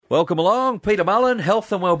Welcome along, Peter Mullen,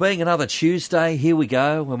 Health and Wellbeing, another Tuesday. Here we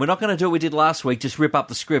go. And we're not going to do what we did last week, just rip up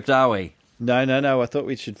the script, are we? No. I thought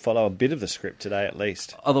we should follow a bit of the script today at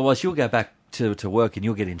least. Otherwise, you'll go back to work and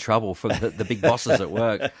you'll get in trouble from the big bosses at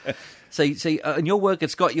work. See, in your work,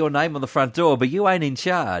 it's got your name on the front door, but you ain't in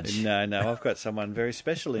charge. No, I've got someone very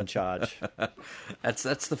special in charge.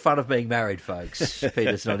 That's the fun of being married, folks.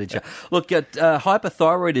 Peter's not in charge. Look at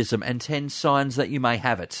hyperthyroidism and 10 signs that you may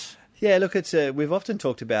have it. Yeah, look, we've often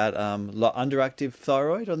talked about underactive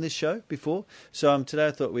thyroid on this show before. So today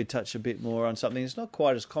I thought we'd touch a bit more on something that's not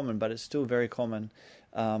quite as common, but it's still very common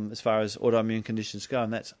as far as autoimmune conditions go,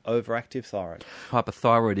 and that's overactive thyroid.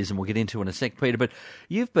 Hyperthyroidism we'll get into in a sec, Peter, but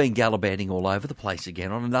you've been gallivanting all over the place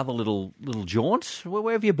again on another little jaunt.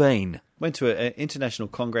 Where have you been? Went to an international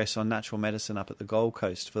congress on natural medicine up at the Gold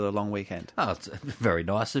Coast for the long weekend. Oh, it's very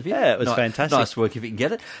nice of you. Yeah, it was fantastic. Nice work if you can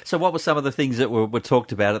get it. So what were some of the things that were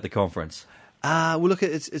talked about at the conference? Well, look,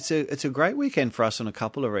 it's a great weekend for us on a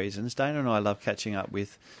couple of reasons. Dana and I love catching up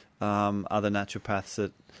with other naturopaths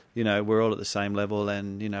that, we're all at the same level,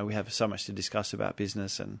 and, we have so much to discuss about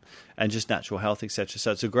business and just natural health, etc.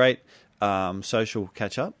 So it's a great social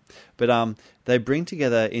catch-up. But they bring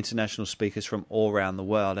together international speakers from all around the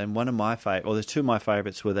world, and there's two of my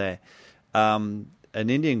favourites were there. An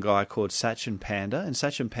Indian guy called Sachin Panda, and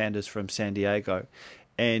Sachin Panda's from San Diego,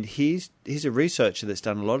 and he's a researcher that's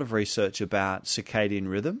done a lot of research about circadian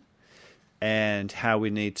rhythm and how we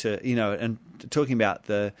need to, and talking about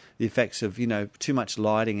the effects of, too much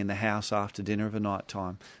lighting in the house after dinner of a night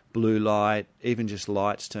time, blue light, even just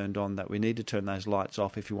lights turned on, that we need to turn those lights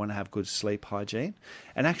off if you want to have good sleep hygiene.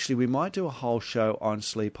 And actually, we might do a whole show on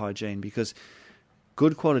sleep hygiene, because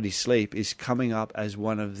good quality sleep is coming up as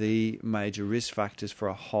one of the major risk factors for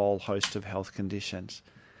a whole host of health conditions.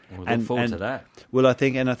 We'll look forward to that. Well, I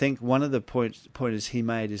think one of the pointers he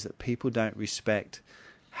made is that people don't respect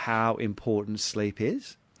how important sleep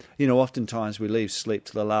is. Oftentimes we leave sleep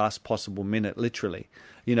to the last possible minute, literally.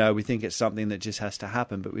 We think it's something that just has to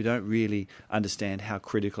happen, but we don't really understand how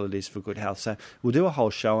critical it is for good health. So we'll do a whole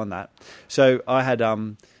show on that. So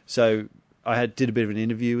I did a bit of an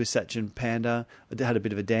interview with Sachin Panda. I had a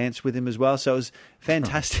bit of a dance with him as well. So it was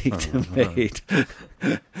fantastic to meet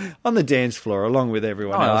on the dance floor, along with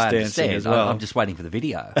everyone else dancing as well. I'm just waiting for the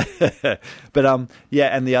video. But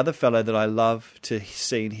and the other fellow that I love to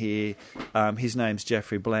see and hear, his name's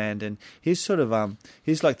Jeffrey Bland, and he's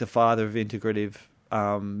he's like the father of integrative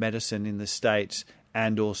medicine in the States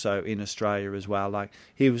and also in Australia as well. Like,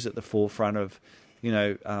 he was at the forefront of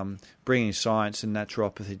bringing science and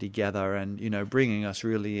naturopathy together, and, bringing us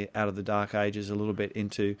really out of the dark ages a little bit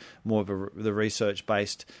into more of the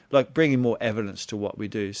research-based, like bringing more evidence to what we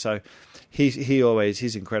do. So he's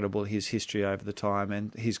incredible, his history over the time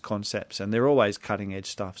and his concepts, and they're always cutting-edge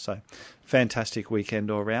stuff. So fantastic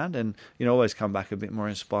weekend all around, and, always come back a bit more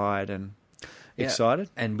inspired and excited.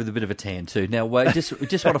 And with a bit of a tan too. Now, just want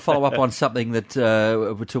to follow up on something that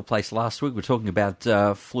took place last week. We're talking about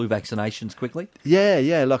flu vaccinations quickly.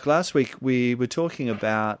 Yeah. Like last week, we were talking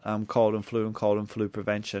about cold and flu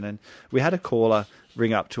prevention, and we had a caller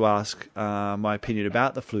ring up to ask my opinion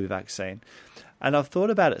about the flu vaccine. And I've thought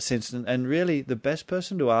about it since, and really the best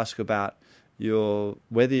person to ask about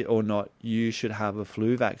whether or not you should have a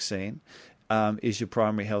flu vaccine is your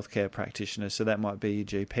primary healthcare practitioner. So that might be your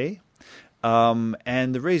GP.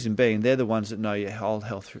 And the reason being, they're the ones that know your whole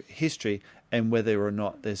health history and whether or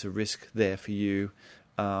not there's a risk there for you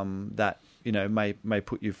that may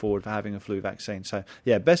put you forward for having a flu vaccine. So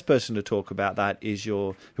best person to talk about that is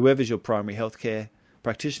whoever's your primary healthcare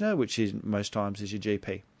practitioner, which is most times is your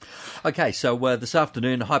GP. Okay, so this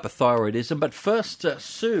afternoon, hyperthyroidism. But first,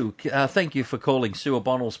 Sue, thank you for calling. Sue of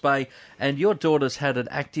Bonnells Bay, and your daughter's had an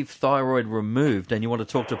active thyroid removed, and you want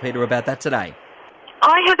to talk to Peter about that today.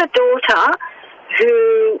 I have a daughter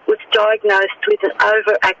who was diagnosed with an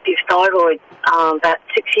overactive thyroid about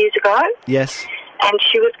 6 years ago. Yes. And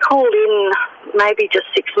she was called in maybe just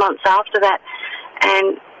 6 months after that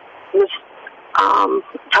and was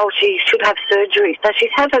told she should have surgery. So she's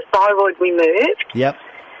had her thyroid removed. Yep.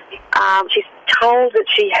 She's told that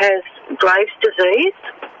she has Graves' disease.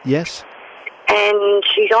 Yes. And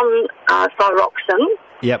she's on thyroxine.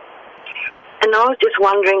 Yep. And I was just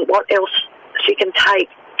wondering what else she can take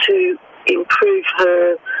to improve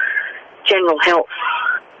her general health.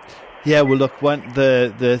 Yeah, well, look,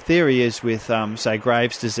 the theory is with, say,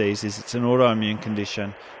 Graves' disease is it's an autoimmune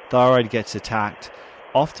condition. Thyroid gets attacked.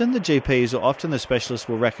 Often the GPs or often the specialists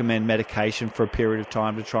will recommend medication for a period of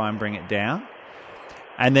time to try and bring it down.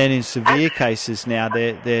 And then in severe cases now,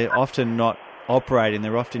 they're often not operating.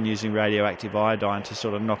 They're often using radioactive iodine to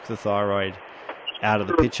sort of knock the thyroid out of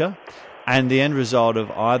the picture. And the end result of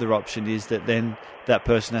either option is that then that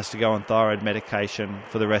person has to go on thyroid medication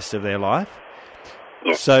for the rest of their life.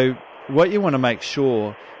 Yes. So what you want to make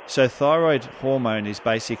sure, so thyroid hormone is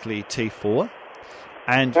basically T4,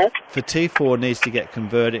 and Yes. for T4 needs to get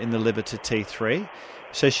converted in the liver to T3.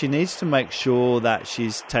 So she needs to make sure that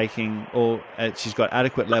she's taking, or she's got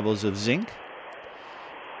adequate levels of zinc,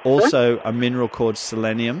 also a mineral called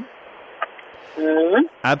selenium. Mm.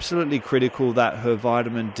 Absolutely critical that her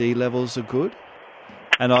vitamin D levels are good,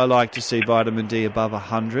 and I like to see vitamin D above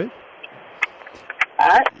 100.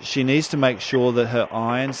 Right. She needs to make sure that her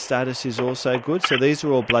iron status is also good. So these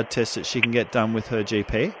are all blood tests that she can get done with her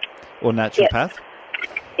GP or naturopath.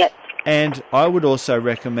 Yep. And I would also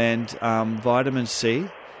recommend vitamin C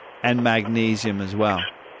and magnesium as well.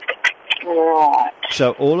 Right.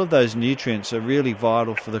 So all of those nutrients are really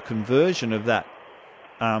vital for the conversion of that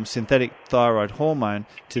synthetic thyroid hormone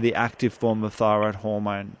to the active form of thyroid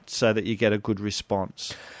hormone so that you get a good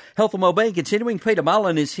response. Health and Wellbeing continuing. Peter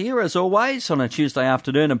Mullen is here, as always, on a Tuesday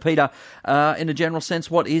afternoon. And Peter, in a general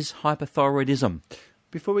sense, what is hypothyroidism?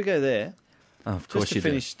 Before we go there, Oh, of course you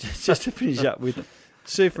just to finish up with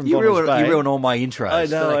Sue from do. Bonnells Bay. You ruin all my intros. I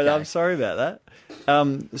know, but okay. I'm sorry about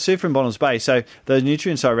that. Sue from Bonnells Bay. So the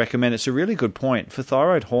nutrients I recommend, it's a really good point. For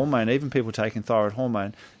thyroid hormone, even people taking thyroid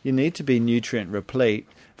hormone, you need to be nutrient replete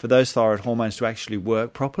for those thyroid hormones to actually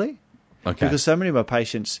work properly. Okay. Because so many of my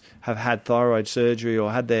patients have had thyroid surgery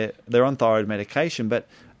or they're on thyroid medication, but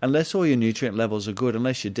unless all your nutrient levels are good,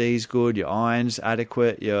 unless your D's good, your iron's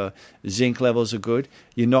adequate, your zinc levels are good,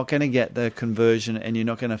 you're not going to get the conversion and you're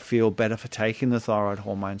not going to feel better for taking the thyroid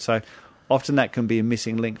hormone. So often that can be a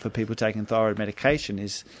missing link for people taking thyroid medication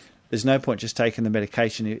is there's no point just taking the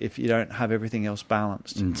medication if you don't have everything else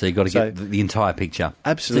balanced. So you've got to get the entire picture.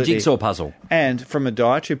 Absolutely. It's a jigsaw puzzle. And from a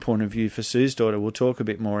dietary point of view for Sue's daughter, we'll talk a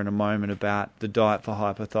bit more in a moment about the diet for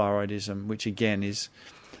hypothyroidism, which again is,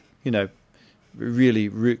 really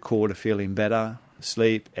root core to feeling better,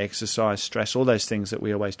 sleep, exercise, stress, all those things that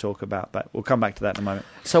we always talk about. But we'll come back to that in a moment.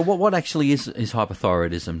 So what actually is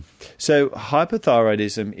hypothyroidism? So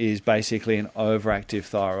hypothyroidism is basically an overactive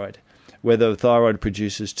thyroid, where the thyroid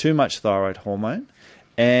produces too much thyroid hormone,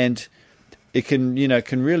 and it can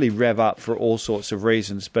really rev up for all sorts of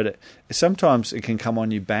reasons. But sometimes it can come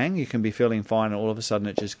on you bang. You can be feeling fine, and all of a sudden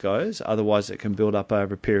it just goes. Otherwise, it can build up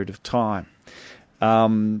over a period of time.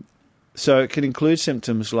 So it can include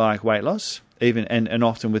symptoms like weight loss, even and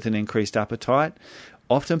often with an increased appetite.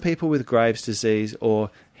 Often people with Graves' disease or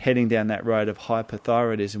heading down that road of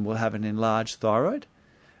hypothyroidism will have an enlarged thyroid.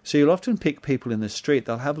 So you'll often pick people in the street,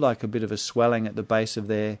 they'll have like a bit of a swelling at the base of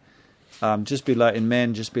their, just below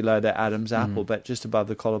their Adam's apple, but just above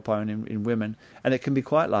the collarbone in women. And it can be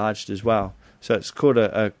quite large as well. So it's called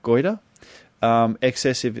a goiter.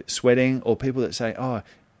 Excessive sweating, or people that say,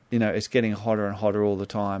 it's getting hotter and hotter all the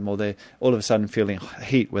time, or they're all of a sudden feeling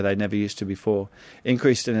heat where they never used to before.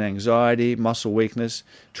 Increased in anxiety, muscle weakness,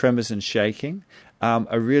 tremors and shaking.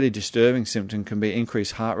 A really disturbing symptom can be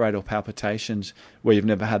increased heart rate or palpitations where you've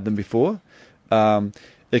never had them before.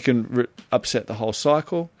 It can upset the whole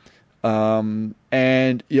cycle.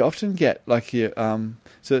 And you often get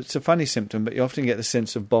so it's a funny symptom, but you often get the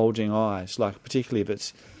sense of bulging eyes, like particularly if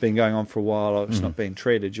it's been going on for a while or it's not being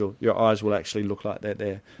treated, your eyes will actually look like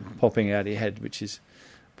they're popping out of your head, which is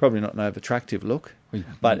probably not an over-attractive look,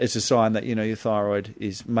 but it's a sign that, your thyroid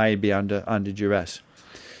may be under duress.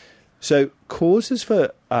 So causes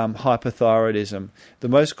for hypothyroidism, the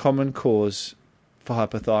most common cause for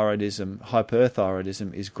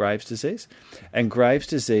hyperthyroidism is Graves' disease. And Graves'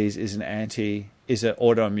 disease is an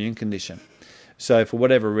autoimmune condition. So for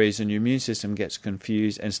whatever reason, your immune system gets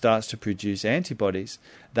confused and starts to produce antibodies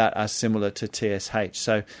that are similar to TSH.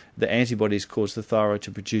 So the antibodies cause the thyroid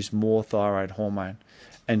to produce more thyroid hormone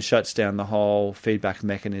and shuts down the whole feedback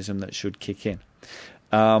mechanism that should kick in.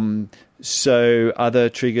 So other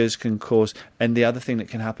triggers can cause, and the other thing that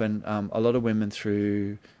can happen, a lot of women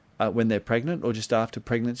through when they're pregnant or just after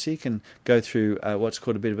pregnancy can go through what's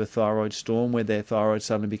called a bit of a thyroid storm, where their thyroid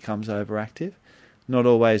suddenly becomes overactive. Not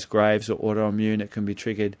always Graves or autoimmune. It can be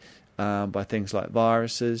triggered by things like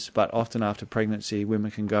viruses, but often after pregnancy,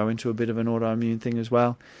 women can go into a bit of an autoimmune thing as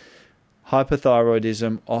well.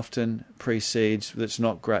 Hypothyroidism often precedes, that's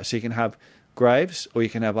not great. So you can have Graves, or you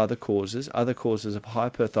can have other causes of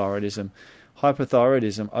hyperthyroidism.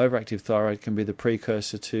 Hyperthyroidism, overactive thyroid, can be the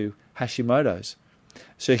precursor to Hashimoto's.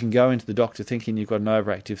 So you can go into the doctor thinking you've got an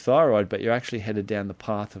overactive thyroid, but you're actually headed down the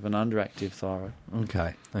path of an underactive thyroid.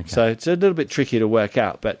 Okay. So it's a little bit tricky to work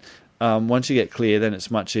out, but once you get clear, then it's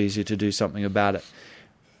much easier to do something about it.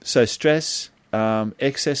 So stress,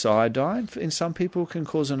 Excess iodine in some people can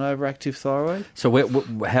cause an overactive thyroid. So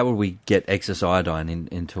how would we get excess iodine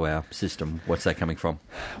into our system? What's that coming from?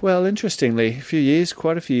 Well, interestingly,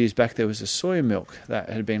 quite a few years back, there was a soy milk that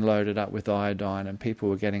had been loaded up with iodine, and people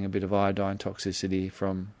were getting a bit of iodine toxicity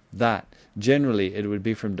from that. Generally, it would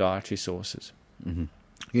be from dietary sources. Mm-hmm.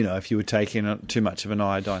 You know, if you were taking too much of an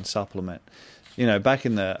iodine supplement. You know, back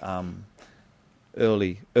in the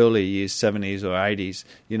early years, 70s or 80s,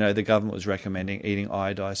 you know, the government was recommending eating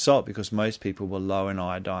iodized salt because most people were low in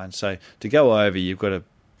iodine. So to go over, you've got to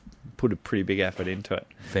put a pretty big effort into it.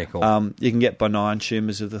 Fair call. You can get benign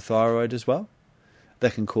tumours of the thyroid as well.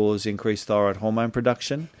 That can cause increased thyroid hormone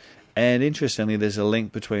production. And interestingly, there's a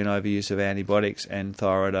link between overuse of antibiotics and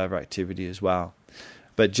thyroid overactivity as well.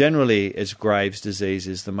 But generally, it's Graves' disease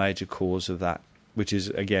is the major cause of that, which is,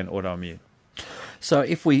 again, autoimmune. So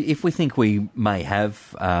if we think we may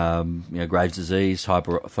have Graves' disease,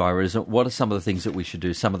 hyperthyroidism, what are some of the things that we should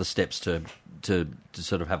do? Some of the steps to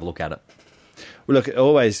sort of have a look at it. Well, look,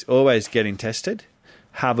 always getting tested.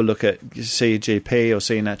 Have a look see a GP or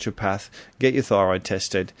see a naturopath. Get your thyroid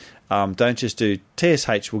tested. Don't just do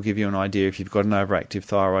TSH. Will give you an idea if you've got an overactive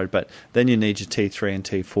thyroid, but then you need your T3 and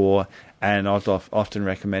T4. And I'd often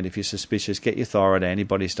recommend, if you're suspicious, get your thyroid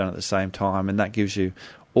antibodies done at the same time, and that gives you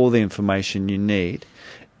all the information you need.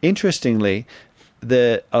 Interestingly,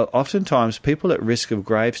 oftentimes people at risk of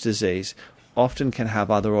Graves' disease often can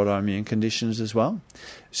have other autoimmune conditions as well.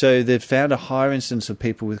 So they've found a higher incidence of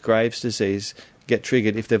people with Graves' disease get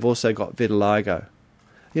triggered if they've also got vitiligo.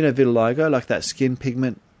 You know, vitiligo, like that skin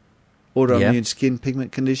pigment, autoimmune skin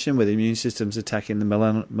pigment condition where the immune system's attacking the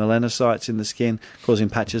melanocytes in the skin, causing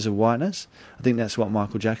patches of whiteness. I think that's what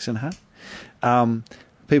Michael Jackson had.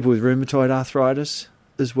 People with rheumatoid arthritis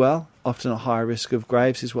as well, often a higher risk of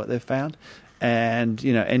Graves is what they've found, and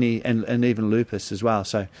you know and even lupus as well.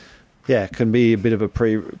 So yeah, it can be a bit of a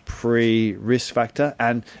pre risk factor,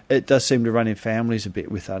 and it does seem to run in families a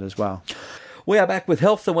bit with that as well. We are back with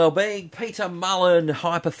Health and Wellbeing. Peter Mullen,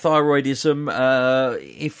 hyperthyroidism.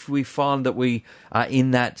 If we find that we are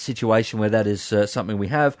in that situation where that is something we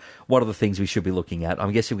have, what are the things we should be looking at?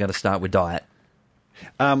 I'm guessing we're going to start with diet.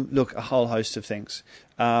 Look, a whole host of things.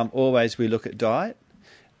 Always we look at diet.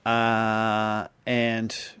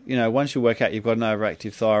 And, you know, once you work out you've got an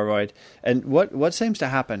overactive thyroid, and what seems to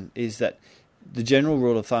happen is that the general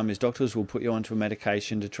rule of thumb is doctors will put you onto a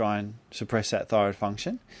medication to try and suppress that thyroid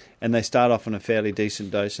function, and they start off on a fairly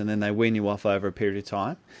decent dose and then they wean you off over a period of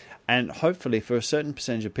time. And hopefully for a certain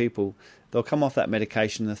percentage of people, they'll come off that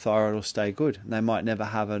medication and the thyroid will stay good. And they might never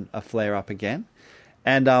have a flare-up again.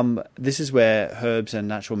 And this is where herbs and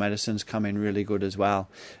natural medicines come in really good as well.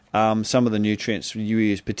 Some of the nutrients you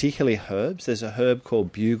use, particularly herbs, there's a herb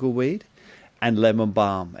called bugleweed and lemon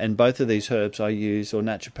balm. And both of these herbs I use, or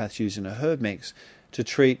naturopaths use in a herb mix, to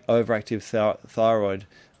treat overactive thyroid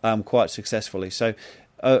quite successfully. So,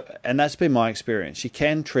 and that's been my experience. You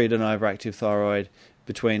can treat an overactive thyroid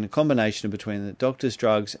between a combination between the doctor's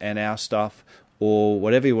drugs and our stuff, or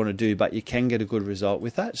whatever you want to do, but you can get a good result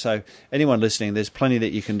with that. So anyone listening, there's plenty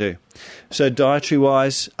that you can do. So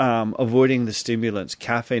dietary-wise, avoiding the stimulants,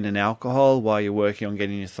 caffeine and alcohol while you're working on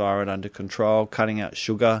getting your thyroid under control, cutting out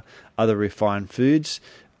sugar, other refined foods.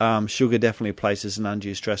 Sugar definitely places an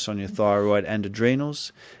undue stress on your thyroid and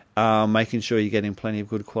adrenals. Making sure you're getting plenty of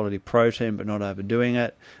good quality protein but not overdoing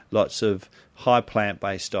it. Lots of high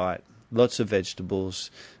plant-based diet, lots of vegetables,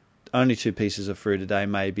 only 2 pieces of fruit a day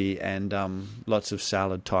maybe, and lots of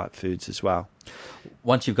salad-type foods as well.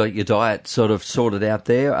 Once you've got your diet sort of sorted out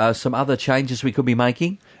there, some other changes we could be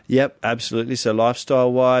making? Yep, absolutely. So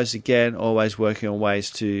lifestyle-wise, again, always working on ways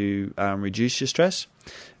to reduce your stress.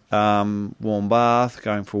 Warm bath,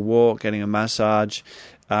 going for a walk, getting a massage.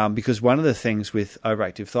 Because one of the things with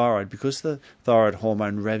overactive thyroid, because the thyroid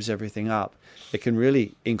hormone revs everything up, it can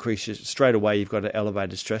really increase straight away. You've got an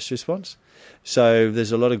elevated stress response. So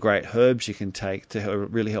there's a lot of great herbs you can take to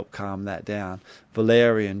really help calm that down.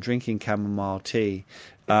 Valerian, drinking chamomile tea.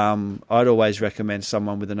 I'd always recommend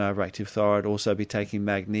someone with an overactive thyroid also be taking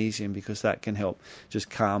magnesium, because that can help just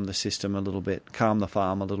calm the system a little bit, calm the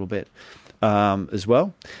farm a little bit as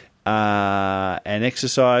well. And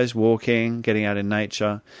exercise, walking, getting out in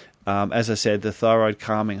nature. As I said, the thyroid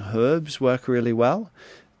calming herbs work really well.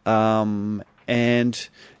 And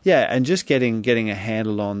just getting a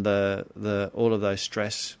handle on the all of those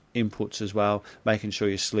stress inputs as well, making sure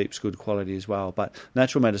your sleep's good quality as well. But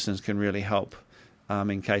natural medicines can really help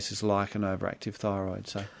in cases like an overactive thyroid.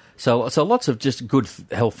 So lots of just good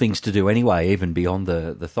health things to do anyway, even beyond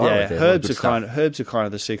the thyroid. Yeah, herbs are kind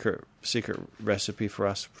of the secret recipe for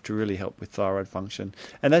us to really help with thyroid function,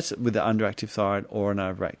 and that's with the underactive thyroid or an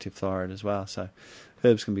overactive thyroid as well. So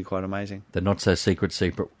herbs can be quite amazing. They're not so secret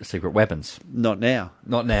weapons. Not now.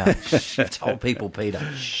 Not now. Shh, I've told people, Peter.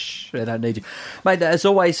 Shh, they don't need you. Mate, as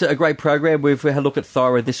always, a great program. We've had a look at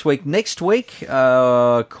thyroid this week. Next week,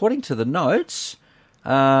 according to the notes,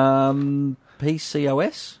 PCOS.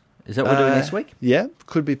 Is that what we're doing next week? Yeah,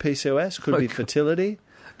 could be PCOS, could be fertility.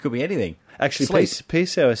 Could be anything. Actually,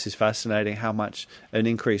 PCOS is fascinating how much an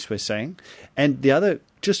increase we're seeing. And the other,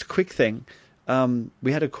 just a quick thing,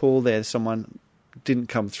 we had a call there, someone didn't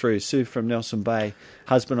come through, Sue from Nelson Bay,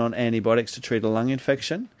 husband on antibiotics to treat a lung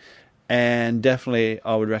infection. And definitely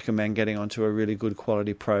I would recommend getting onto a really good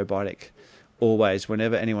quality probiotic. Always,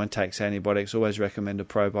 whenever anyone takes antibiotics, always recommend a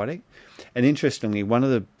probiotic. And interestingly, one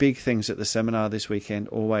of the big things at the seminar this weekend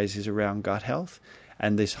always is around gut health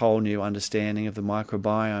and this whole new understanding of the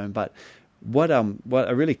microbiome. But what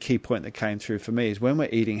a really key point that came through for me is when we're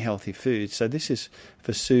eating healthy food, so this is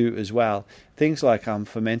for Sue as well, things like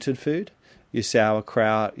fermented food, your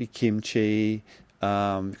sauerkraut, your kimchi,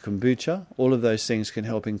 kombucha, all of those things can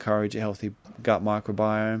help encourage a healthy gut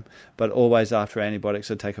microbiome, but always after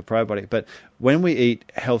antibiotics, I'd take a probiotic. But when we eat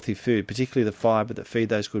healthy food, particularly the fibre that feed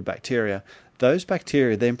those good bacteria, those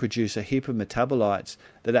bacteria then produce a heap of metabolites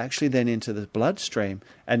that actually then enter the bloodstream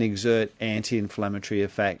and exert anti-inflammatory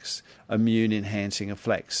effects, immune-enhancing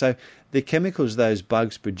effects. So the chemicals those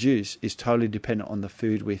bugs produce is totally dependent on the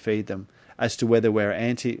food we feed them, as to whether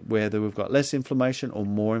whether we've got less inflammation or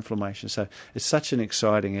more inflammation. So it's such an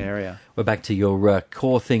exciting area. We're back to your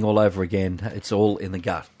core thing all over again. It's all in the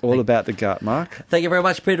gut. All about the gut, Mark. Thank you very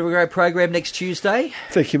much, Peter. A great program next Tuesday.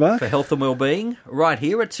 Thank you, Mark. For health and wellbeing, right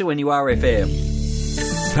here at 2NURFM.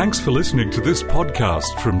 Thanks for listening to this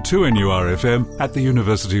podcast from 2NURFM at the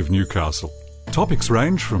University of Newcastle. Topics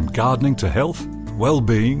range from gardening to health,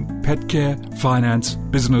 well-being, pet care, finance,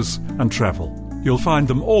 business and travel. You'll find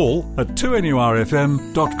them all at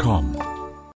 2NURFM.com.